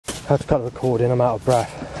Had to cut the recording, I'm out of breath.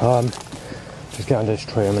 Just get under this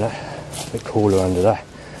tree a minute, a bit cooler under there.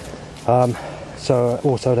 So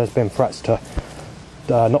also there's been threats to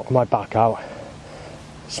knock my back out,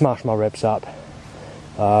 smash my ribs up,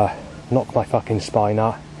 knock my fucking spine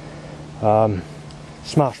out,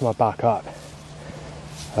 smash my back up,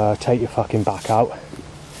 take your fucking back out,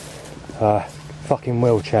 fucking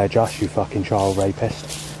wheelchair just, you fucking child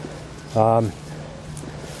rapist.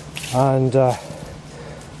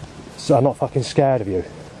 So I'm not fucking scared of you,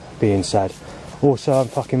 being said. Also, I'm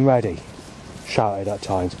fucking ready, shouted at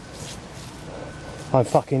times. I'm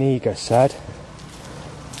fucking eager, said.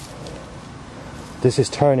 This is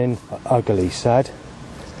turning ugly, said.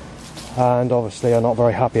 And obviously I'm not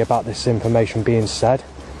very happy about this information being said.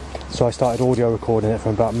 So I started audio recording it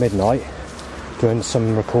from about midnight, doing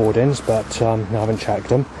some recordings, but I haven't checked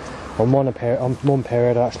them. On one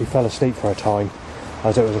period I actually fell asleep for a time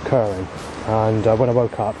as it was occurring. And when I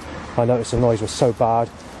woke up, I noticed the noise was so bad,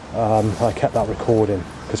 I kept that recording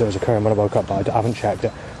because it was occurring when I woke up, but I haven't checked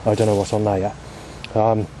it. I don't know what's on there yet.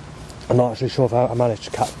 I'm not actually sure if I managed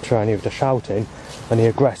to capture any of the shouting and the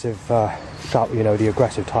aggressive shout, you know, the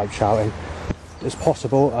aggressive type shouting. It's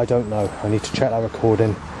possible, I don't know. I need to check that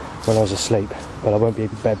recording when I was asleep, but I won't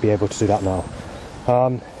be able to do that now.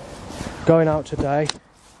 Going out today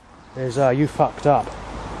is you fucked up.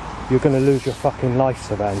 You're going to lose your fucking life,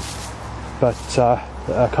 then. But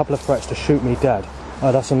a couple of threats to shoot me dead.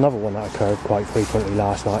 That's another one that occurred quite frequently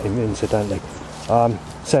last night, incidentally.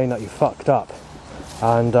 Saying that you fucked up.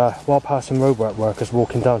 And while passing roadwork workers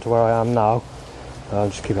walking down to where I am now,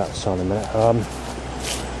 just keep out the sun a minute.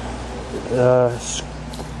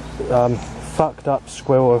 Fucked up,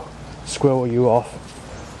 squirrel you off,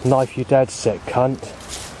 knife you dead, sick cunt.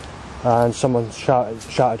 And someone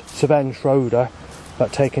shouted Sven Schroeder,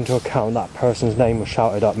 but take into account that person's name was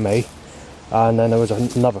shouted at me. And then there was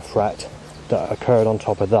another threat that occurred on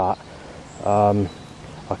top of that. I'll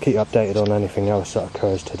keep you updated on anything else that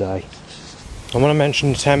occurs today. I want to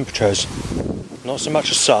mention the temperatures. Not so much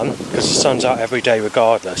the sun, because the sun's out every day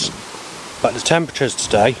regardless. But the temperatures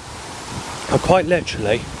today are quite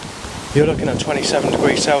literally, you're looking at 27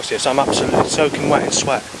 degrees Celsius. I'm absolutely soaking wet in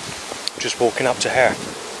sweat just walking up to here.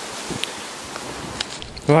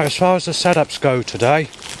 Right, as far as the setups go today,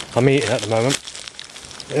 I'm eating at the moment.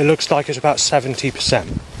 It looks like it's about 70%.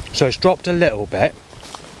 So it's dropped a little bit.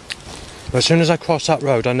 But as soon as I cross that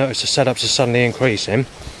road, I notice the setups are suddenly increasing,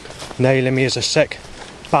 nailing me as a sick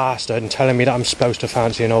bastard and telling me that I'm supposed to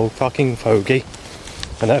fancy an old fucking fogey.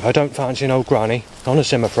 And that if I don't fancy an old granny on a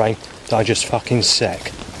Zimmer frame, that I'm just fucking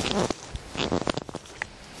sick.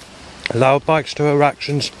 Loud bikes to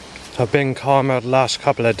erections have been calmer the last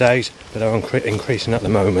couple of days, but they're increasing at the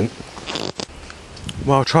moment.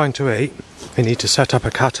 While trying to eat, we need to set up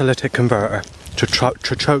a catalytic converter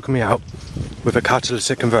to choke me out with a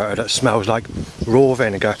catalytic converter that smells like raw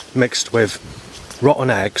vinegar mixed with rotten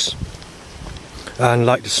eggs and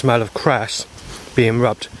like the smell of cress being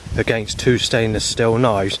rubbed against two stainless steel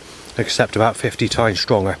knives, except about 50 times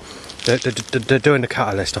stronger. They're doing the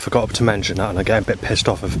catalyst, I forgot to mention that, and I'm getting a bit pissed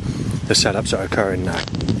off of the setups that are occurring now.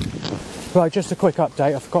 Right, just a quick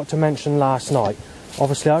update, I forgot to mention last night.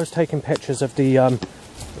 Obviously I was taking pictures of the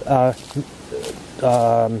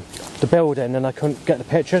building and I couldn't get the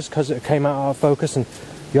pictures because it came out of focus and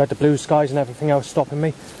you had the blue skies and everything else stopping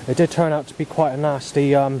me. It did turn out to be quite a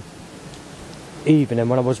nasty evening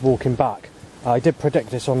when I was walking back. I did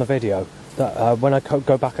predict this on the video, that when I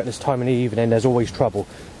go back at this time in the evening there's always trouble.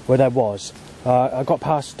 Well, there was. I got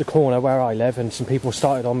past the corner where I live and some people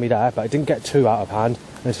started on me there, but I didn't get too out of hand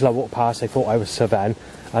until I walked past. They thought I was Sven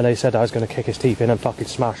and they said I was going to kick his teeth in and fucking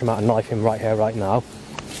smash him out and knife him right here, right now.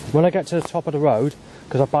 When I get to the top of the road,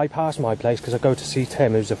 because I bypass my place because I go to see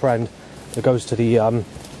Tim, who's a friend that goes to the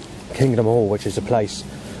Kingdom Hall, which is a place.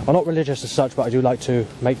 I'm not religious as such, but I do like to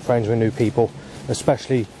make friends with new people,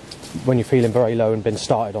 especially when you're feeling very low and been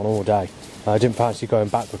started on all day. I didn't fancy going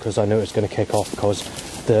back because I knew it was going to kick off because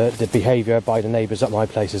the behaviour by the neighbours at my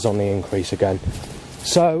place is on the increase again.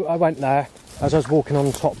 So I went there. As I was walking on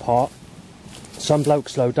the top part, some bloke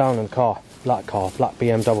slowed down in a black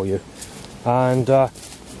BMW, and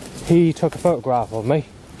he took a photograph of me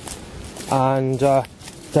and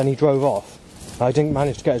then he drove off. I didn't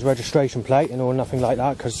manage to get his registration plate or nothing like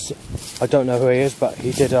that because I don't know who he is, but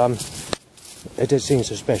he did. It did seem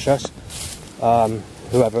suspicious,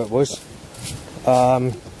 whoever it was.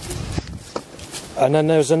 And then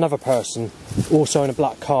there was another person, also in a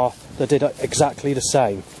black car, that did exactly the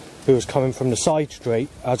same, who was coming from the side street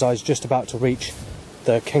as I was just about to reach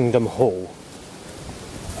the Kingdom Hall.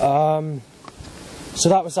 So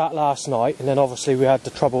that was that last night, and then obviously we had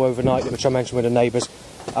the trouble overnight, which I mentioned with the neighbours.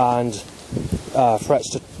 and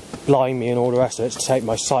threats to blind me and all the rest of it, to take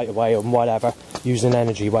my sight away and whatever, using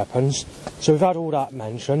energy weapons. So we've had all that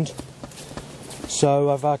mentioned. So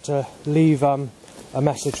I've had to leave a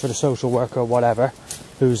message for the social worker or whatever,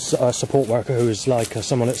 who's a support worker, who's like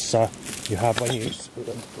someone that's you have when you,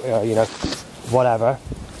 you know, whatever.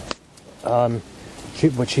 I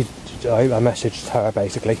messaged her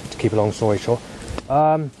basically, to keep a long story short.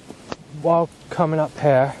 While coming up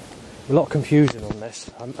here, a lot of confusion on this.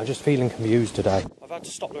 I'm just feeling confused today. I've had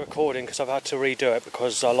to stop the recording because I've had to redo it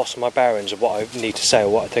because I lost my bearings of what I need to say or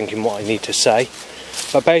what I think and what I need to say.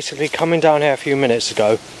 But basically, coming down here a few minutes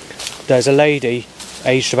ago, there's a lady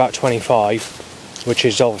aged about 25, which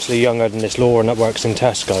is obviously younger than this Lauren that works in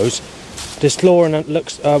Tesco's. This Lauren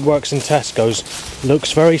that works in Tesco's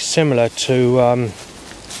looks very similar to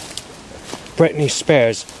Britney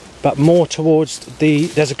Spears, but more towards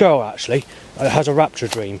there's a girl actually that has a rapture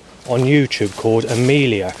dream on YouTube called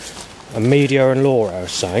Amelia and Laura or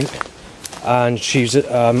something, and she's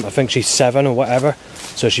I think she's 7 or whatever,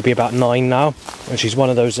 so she'd be about 9 now, and she's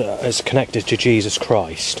one of those that is connected to Jesus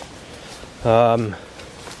Christ, and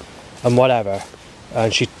whatever.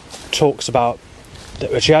 And she talks about,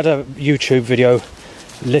 she had a YouTube video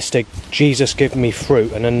listing Jesus give me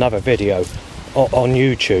fruit and another video on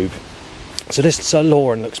YouTube. So this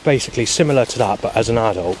Lauren looks basically similar to that, but as an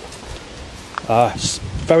adult.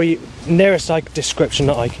 Very nearest like description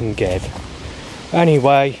that I can give.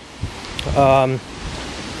 Anyway, I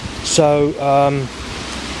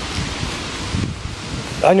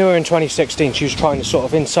knew her in 2016. She was trying to sort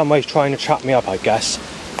of, in some ways, trying to trap me up, I guess.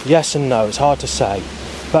 Yes and no, it's hard to say.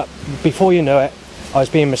 But before you know it, I was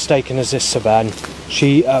being mistaken as this Savannah.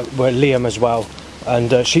 She, Liam as well,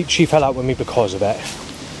 and she fell out with me because of it.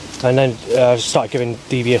 And then started giving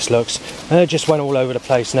devious looks, and it just went all over the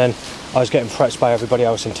place, and then I was getting threats by everybody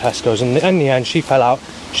else in Tesco's, and in the end she fell out.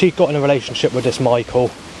 She got in a relationship with this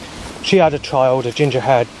Michael. She had a child, a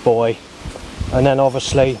ginger-haired boy, and then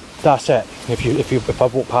obviously that's it. If I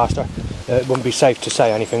walk past her, it wouldn't be safe to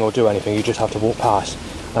say anything or do anything. You just have to walk past,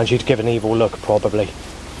 and she'd give an evil look probably.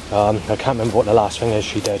 I can't remember what the last thing is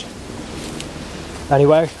she did.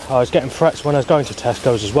 Anyway, I was getting threats when I was going to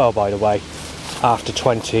Tesco's as well, by the way, after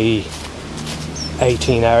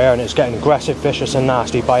 2018 area, and it's getting aggressive, vicious and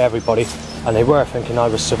nasty by everybody, and they were thinking I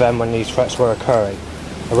was Savannah when these threats were occurring,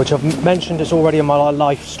 which I've mentioned is already in my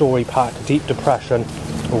life story pack, Deep Depression,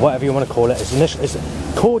 or whatever you want to call it. It's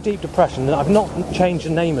called Deep Depression, and I've not changed the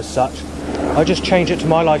name as such. I just changed it to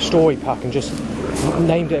my life story pack and just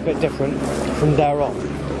named it a bit different from there on.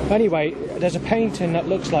 Anyway, there's a painting that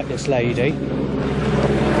looks like this lady,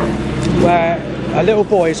 where a little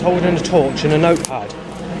boy is holding a torch and a notepad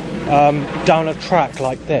down a track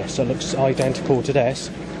like this. It looks identical to this,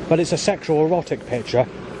 but it's a sexual erotic picture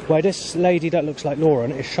where this lady that looks like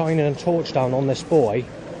Lauren is shining a torch down on this boy,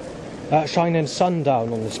 shining sun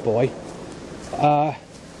down on this boy,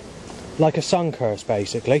 like a sun curse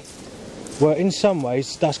basically. Well, in some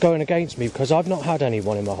ways that's going against me because I've not had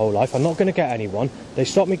anyone in my whole life. I'm not going to get anyone. They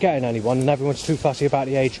stopped me getting anyone, and everyone's too fussy about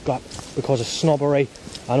the age gap because of snobbery.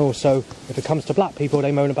 And also, if it comes to black people,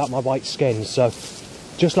 they moan about my white skin. So,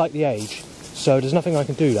 just like the age. So there's nothing I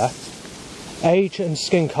can do there. Age and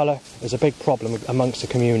skin colour is a big problem amongst the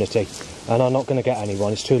community, and I'm not going to get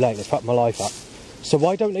anyone. It's too late. They fucked my life up. So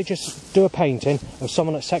why don't they just do a painting of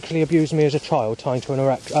someone that sexually abused me as a child, tying to an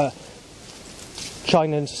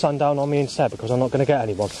shining sundown on me instead, because I'm not going to get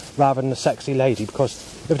anyone, rather than a sexy lady. Because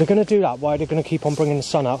if they're going to do that, why are they going to keep on bringing the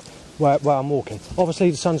sun out where I'm walking?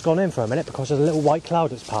 Obviously the sun's gone in for a minute because there's a little white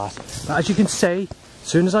cloud that's passed, but as you can see, as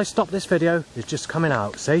soon as I stop this video, it's just coming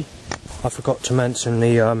out. See, I forgot to mention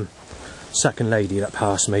the second lady that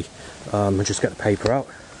passed me. I'll just get the paper out.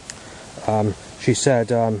 She said,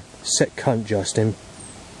 sick cunt Justin,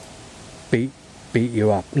 beat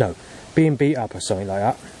you up, no, being beat up or something like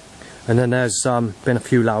that. And then there's been a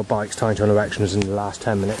few loud bikes tying to an erections in the last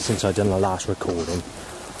 10 minutes since I done the last recording.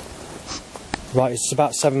 Right, it's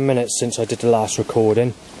about 7 minutes since I did the last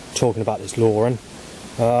recording, talking about this Lauren.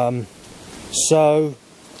 So,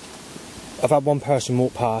 I've had one person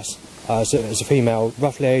walk past, as a female,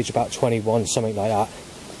 roughly age about 21, something like that,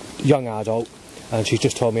 young adult, and she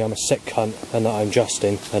just told me I'm a sick cunt, and that I'm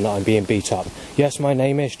Justin, and that I'm being beat up. Yes, my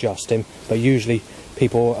name is Justin, but usually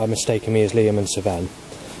people are mistaking me as Liam and Savannah.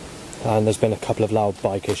 And there's been a couple of loud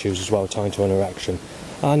bike issues as well, tying to an erection.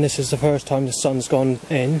 And this is the first time the sun's gone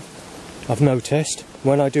in, I've noticed,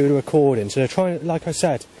 when I do the recording. So they're trying, like I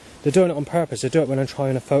said, they're doing it on purpose. They do it when I'm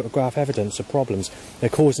trying to photograph evidence of problems. They're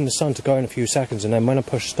causing the sun to go in a few seconds, and then when I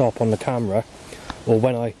push stop on the camera, or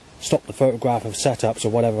when I stop the photograph of setups or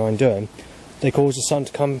whatever I'm doing, they cause the sun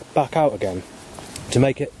to come back out again. to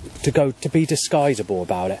make it to be disguisable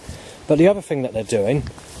about it. But the other thing that they're doing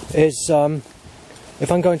is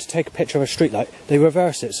if I'm going to take a picture of a street light, they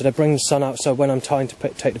reverse it, so they bring the sun out, so when I'm trying to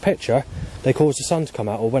take the picture, they cause the sun to come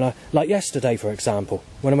out. Or when like yesterday for example,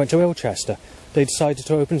 when I went to Ilchester, they decided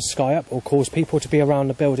to open the sky up or cause people to be around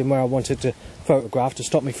the building where I wanted to photograph, to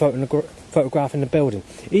stop me photographing the building.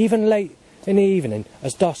 Even late in the evening,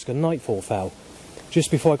 as dusk and nightfall fell, just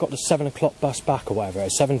before I got the 7 o'clock bus back or whatever, a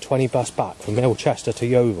 7:20 bus back from Ilchester to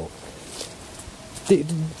Yeovil.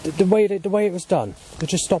 The way it was done, they're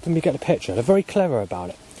just stopping me to get a picture. They're very clever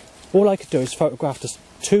about it. All I could do is photograph the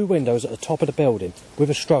 2 windows at the top of the building with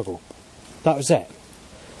a struggle. That was it.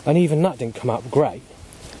 And even that didn't come out great.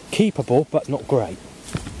 Keepable, but not great.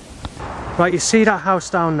 Right, you see that house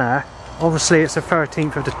down there? Obviously it's the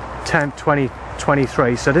 13th of the 10th,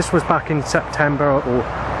 2023. So this was back in September or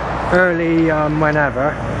early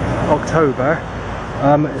whenever, October.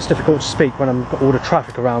 It's difficult to speak when I've got all the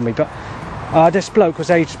traffic around me, but this bloke was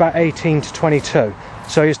aged about 18 to 22.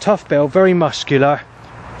 So he's tough build, very muscular,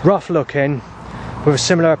 rough looking, with a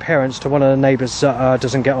similar appearance to one of the neighbours that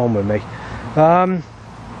doesn't get on with me.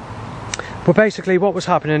 But basically what was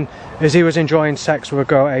happening is he was enjoying sex with a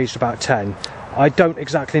girl aged about 10. I don't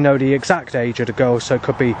exactly know the exact age of the girl, so it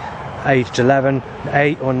could be aged 11,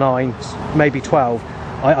 8 or 9, maybe 12.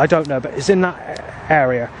 I don't know, but it's in that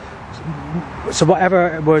area. So whatever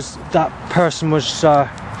it was, that person was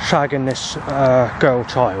shagging this girl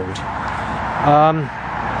child.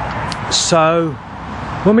 So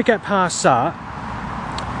when we get past that,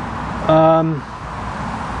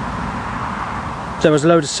 there was a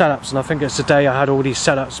load of setups, and I think it's the day I had all these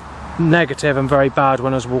setups negative and very bad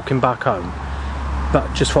when I was walking back home.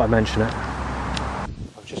 But just thought I'd mention it.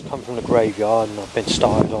 I've just come from the graveyard and I've been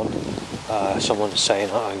started on. Someone's saying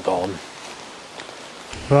that I'm gone.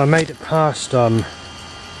 Well, I made it past the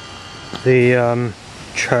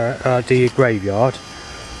graveyard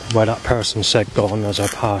where that person said gone as I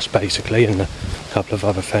passed, basically, and a couple of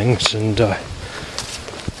other things. And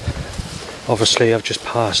obviously I've just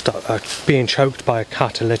passed being choked by a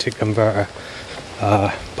catalytic converter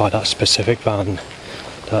by that specific van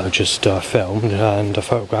that I've just filmed, and a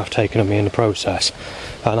photograph taken of me in the process.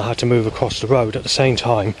 And I had to move across the road at the same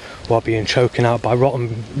time while being choken out by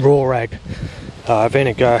rotten raw egg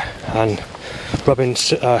vinegar and rubbing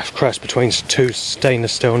crest between 2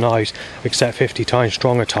 stainless steel knives, except 50 times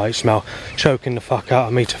stronger tight smell, choking the fuck out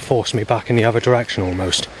of me to force me back in the other direction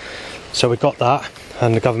almost. So we got that,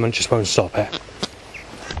 and the government just won't stop it.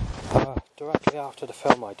 Directly after the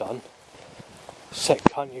film I done, sick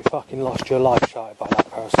cunt, you fucking lost your life, shouted by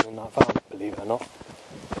that person in that van, believe it or not.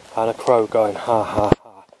 And a crow going ha ha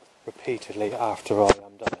ha repeatedly after I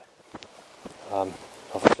done it.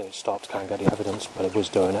 Obviously it stopped, can't get the evidence, but it was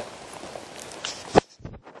doing it.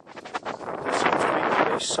 There seems to be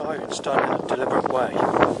police sirens done in a deliberate way.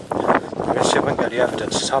 I'm going to see if I can get the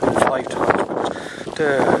evidence. It's happened 5 times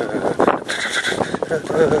because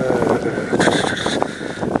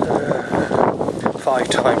 5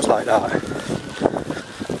 times like that.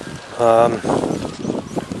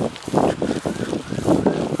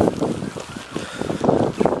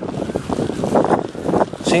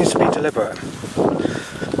 Seems to be deliberate.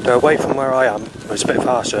 They're away from where I am. It's a bit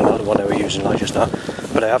faster than the one they were using like just now,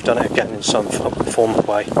 but they have done it again in some form of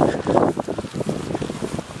way.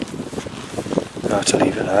 I have to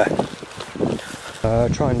leave it there.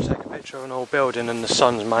 Trying to take a picture of an old building and the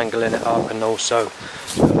sun's mangling it up, and also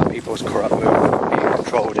people's corrupt movement being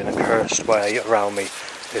controlled in a cursed way around me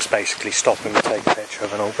is basically stopping me to take a picture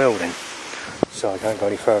of an old building. So I can't go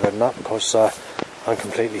any further than that because I'm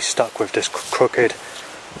completely stuck with this crooked,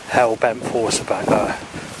 hell-bent force back there,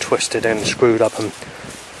 twisted in, screwed up and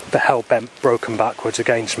hell-bent, broken backwards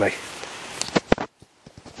against me.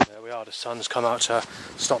 There we are, the sun's come out to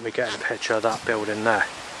stop me getting a picture of that building there.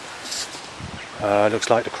 Looks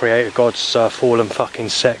like the creator god's fallen fucking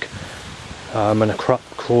sick, and a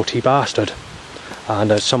cruelty bastard. And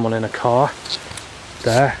there's someone in a car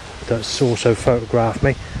there that's also photographed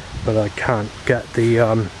me, but I can't get the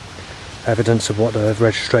evidence of what the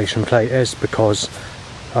registration plate is because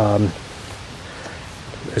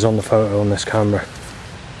it's on the photo on this camera.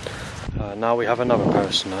 Now we have another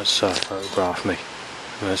person that's photographed me.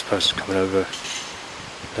 This person's coming over.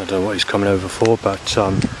 I don't know what he's coming over for, but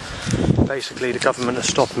basically the government are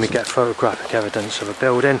stopping me get photographic evidence of a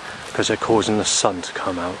building because they're causing the sun to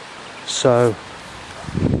come out. So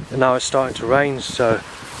now it's starting to rain, so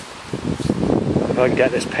if I can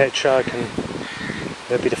get this picture,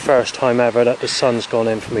 it'll be the first time ever that the sun's gone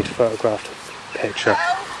in for me to photograph the picture.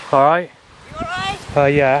 Alright? You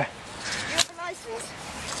alright? Yeah. Do you have a licence?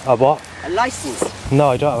 A what? A licence. No,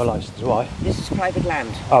 I don't have a licence. Why? This is private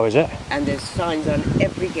land. Oh, is it? And there's signs on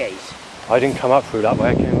every gate. I didn't come up through that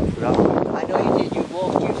way, I came up through that way. I know you did. You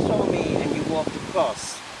saw me and you walked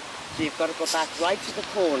across. So you've got to go back right to the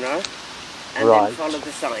corner and then follow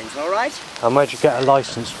the signs, alright? And where'd you get a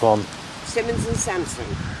licence from? Simmons and Sampson,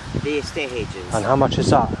 the estate agents. And how much is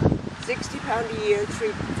that? £60 a year,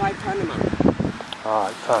 £5 a month.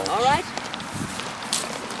 Alright, thanks. Alright?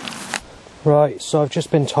 Right, so I've just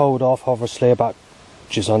been told off, obviously, about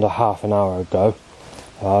just under half an hour ago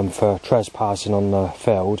for trespassing on the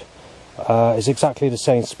field. It's exactly the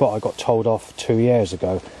same spot I got told off 2 years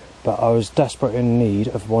ago, but I was desperate in need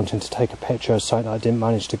of wanting to take a picture of something I didn't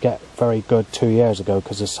manage to get very good 2 years ago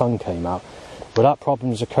because the sun came out. Well, that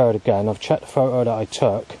problem's occurred again. I've checked the photo that I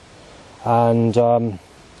took, and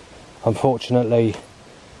unfortunately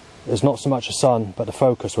there's not so much a sun, but the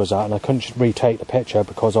focus was out and I couldn't retake the picture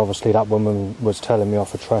because obviously that woman was telling me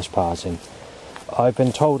off for trespassing. I've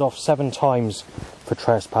been told off 7 times for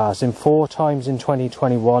trespassing, 4 times in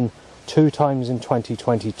 2021, 2 times in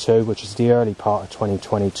 2022, which is the early part of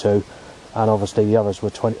 2022, and obviously the others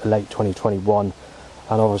were late 2021,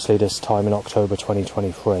 and obviously this time in October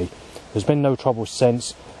 2023. There's been no trouble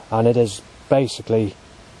since, and it is basically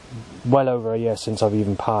well over a year since I've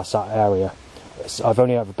even passed that area. I've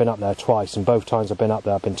only ever been up there twice, and both times I've been up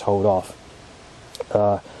there I've been told off,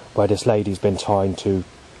 where this lady's been trying to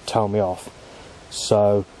tell me off.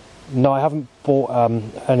 So no, I haven't bought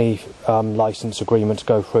any licence agreement to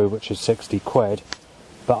go through, which is 60 quid,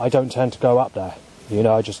 but I don't tend to go up there. You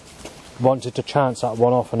know, I just wanted to chance that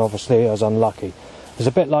one off, and obviously I was unlucky. It's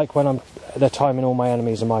a bit like when they're timing all my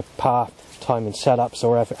enemies in my path, timing setups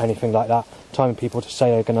or anything like that, timing people to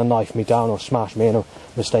say they're going to knife me down or smash me, or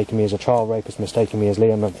mistaking me as a child rapist, mistaking me as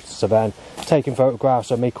Liam and Savan, taking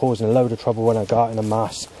photographs of me causing a load of trouble when I go out in a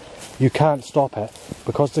mass. You can't stop it,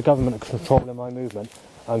 because the government are controlling my movement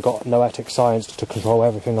and got noetic science to control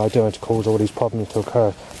everything I do and to cause all these problems to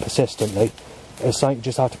occur persistently. It's something you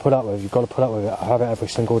just have to put up with. You've got to put up with it. I have it every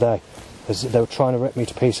single day. They're trying to rip me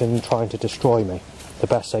to pieces and trying to destroy me the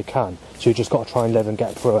best they can. So you just got to try and live and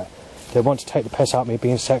get through it. They want to take the piss out of me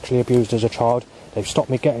being sexually abused as a child. They've stopped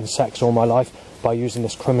me getting sex all my life by using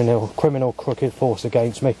this criminal crooked force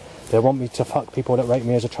against me. They want me to fuck people that raped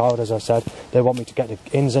me as a child, as I said. They want me to get the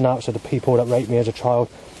ins and outs of the people that raped me as a child.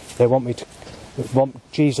 They want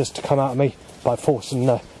Jesus to come out of me by forcing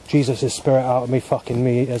Jesus' spirit out of me, fucking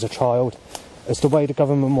me as a child. It's the way the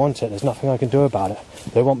government want it. There's nothing I can do about it.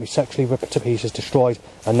 They want me sexually ripped to pieces, destroyed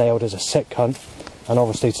and nailed as a sick cunt. And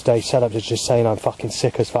obviously today setup is just saying I'm fucking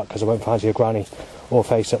sick as fuck because I won't fancy a granny or a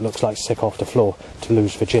face that looks like sick off the floor to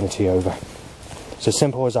lose virginity over. It's as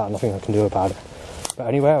simple as that, nothing I can do about it. But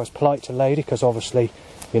anyway, I was polite to the lady because obviously,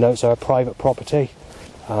 you know, it's her private property,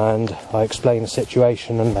 and I explained the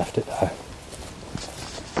situation and left it there.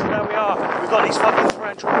 So there we are, we've got these fucking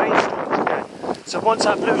torrential rainstorms again. So once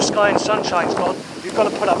that blue sky and sunshine's gone, you've got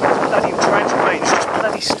to put up with bloody torrential rain. It's just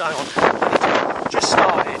bloody stone on. Just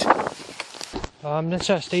started. This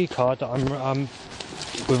SD card that I'm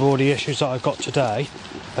with all the issues that I've got today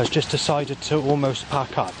has just decided to almost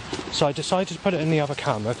pack up. So I decided to put it in the other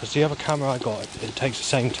camera, because the other camera I got, it takes the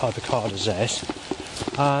same type of card as this,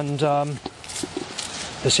 and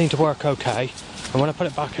it seemed to work okay, and when I put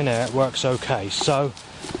it back in there it works okay. So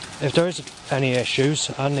if there is any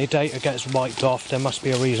issues and the data gets wiped off, there must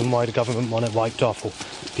be a reason why the government want it wiped off, or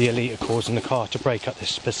the elite are causing the car to break at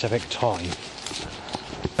this specific time.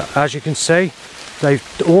 As you can see,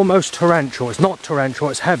 they've almost torrential. It's not torrential,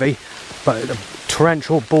 it's heavy, but the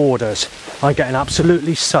torrential borders. I'm getting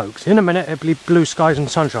absolutely soaked. In a minute it'll be blue skies and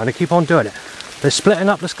sunshine. They keep on doing it. They're splitting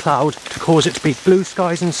up this cloud to cause it to be blue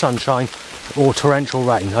skies and sunshine or torrential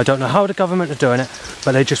rain. I don't know how the government are doing it,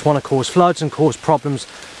 but they just want to cause floods and cause problems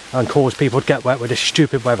and cause people to get wet with this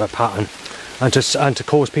stupid weather pattern, and to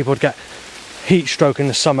cause people to get heat stroke in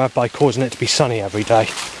the summer by causing it to be sunny every day.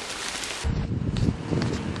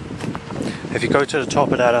 If you go to the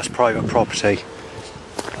top of there, that's private property,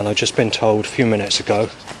 and I've just been told a few minutes ago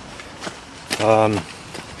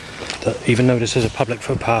that even though this is a public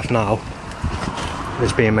footpath now,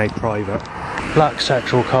 it's being made private. Black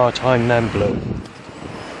sexual car time, then blue.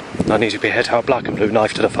 I need to be hit out black and blue,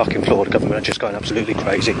 knife to the fucking floor. The government are just going absolutely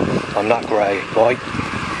crazy. I'm that grey, right?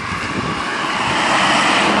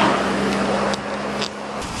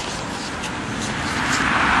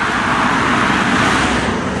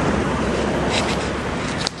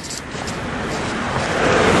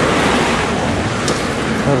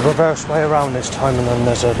 There's a reverse way around this time, and then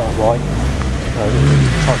there's that right.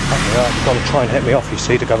 They've got to try and hit me off, you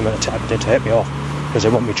see. The government attempted to hit me off because they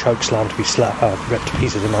want me choke slammed to be ripped to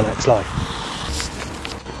pieces in my next life.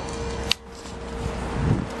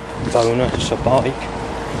 bonus, a bike,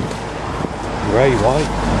 grey,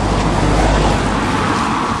 white,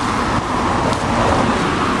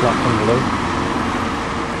 black and blue.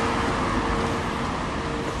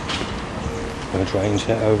 When it rains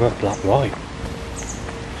it over, black, white.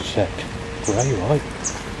 Sick. Grey, white.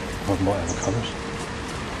 Or whatever comes.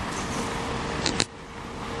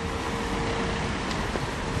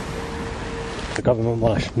 The government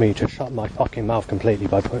wants me to shut my fucking mouth completely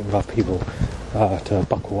by putting rough people to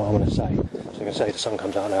buckle what I want to say. So I can say the sun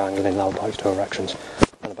comes out and they're angling loud pipes to erections,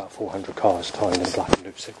 and about 400 cars tied in black and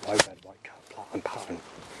blue, sick, white, red, white, platinum pattern,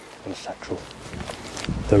 and sexual.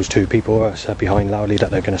 Those two people said behind loudly that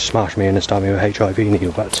they're going to smash me and stab me with HIV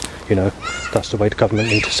needle, but you know, that's the way the government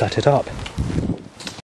need to set it up.